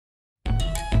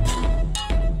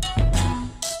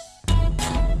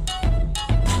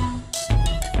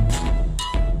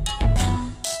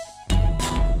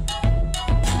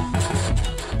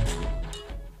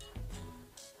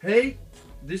Hey,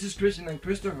 this is Christian and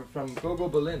Christopher from Go Go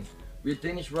Berlin. We're a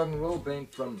Danish rock and roll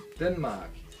band from Denmark,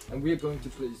 and we're going to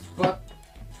play Spot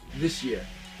this year.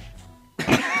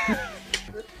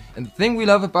 And the thing we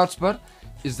love about Spot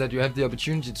is that you have the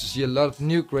opportunity to see a lot of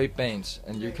new great bands,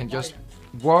 and you can just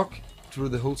walk through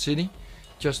the whole city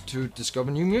just to discover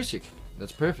new music.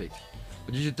 That's perfect.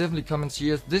 But you should definitely come and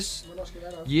see us this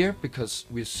year because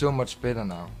we're so much better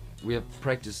now. We have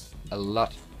practiced a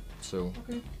lot, so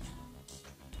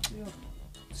Okay.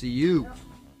 see you.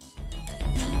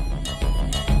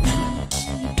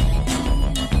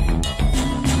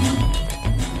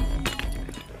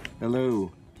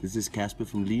 Hello, this is Kasper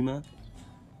from Liima.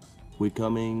 We're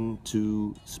coming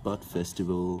to Spot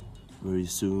Festival very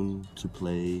soon to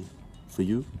play for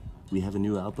you. We have a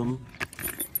new album.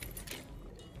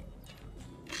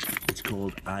 It's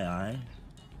called I,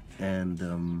 and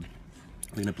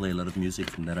we're gonna play a lot of music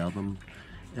from that album,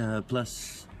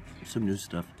 plus some new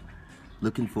stuff.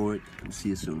 Looking forward and see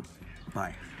you soon.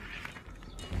 Bye.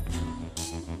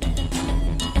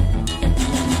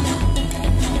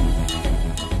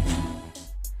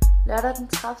 Lørdag den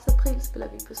 30. april spiller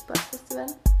vi på Spot Festival,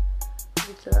 og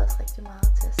vi glæder os rigtig meget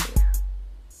til at se jer.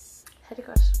 Ha' det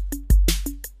godt.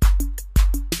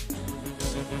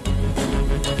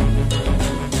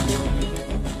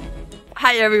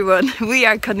 Hi everyone, we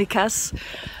are Konni Kass.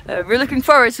 We're looking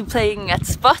forward to playing at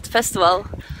Spot Festival.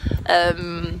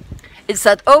 It's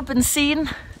at open scene,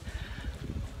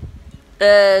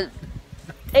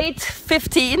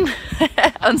 8:15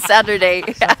 on Saturday.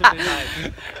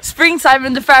 Springtime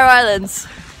in the Faroe Islands.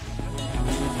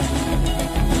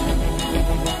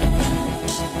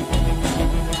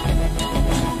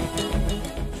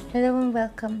 Hello and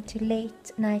welcome to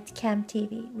Late Night Camp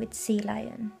TV with Sea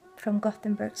Lion from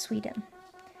Gothenburg, Sweden.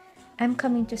 I'm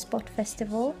coming to Spot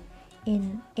Festival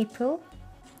in April.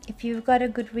 If you've got a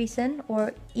good reason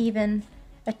or even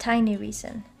a tiny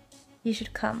reason, you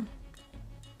should come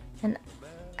and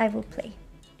I will play.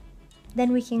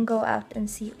 Then we can go out and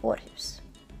see Aarhus.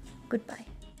 Goodbye.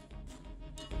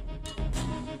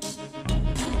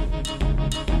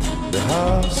 The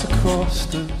house across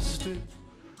the street.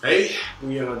 Hey,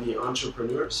 we are the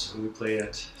Entrepreneurs and we play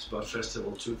at Spot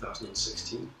Festival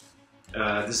 2016.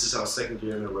 This is our second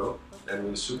year in a row and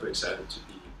we're super excited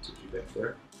to be back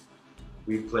there.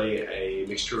 We play a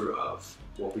mixture of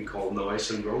what we call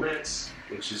noise and romance,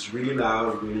 which is really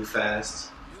loud, really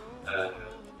fast,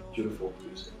 beautiful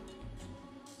music.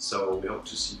 So we hope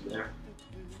to see you there.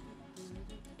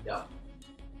 Yeah.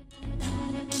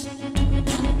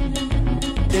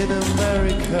 In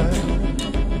America,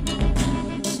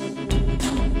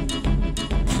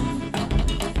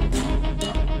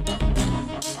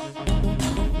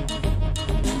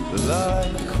 the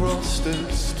light across the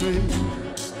street.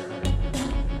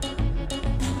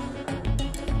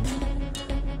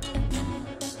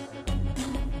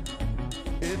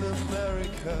 In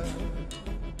America.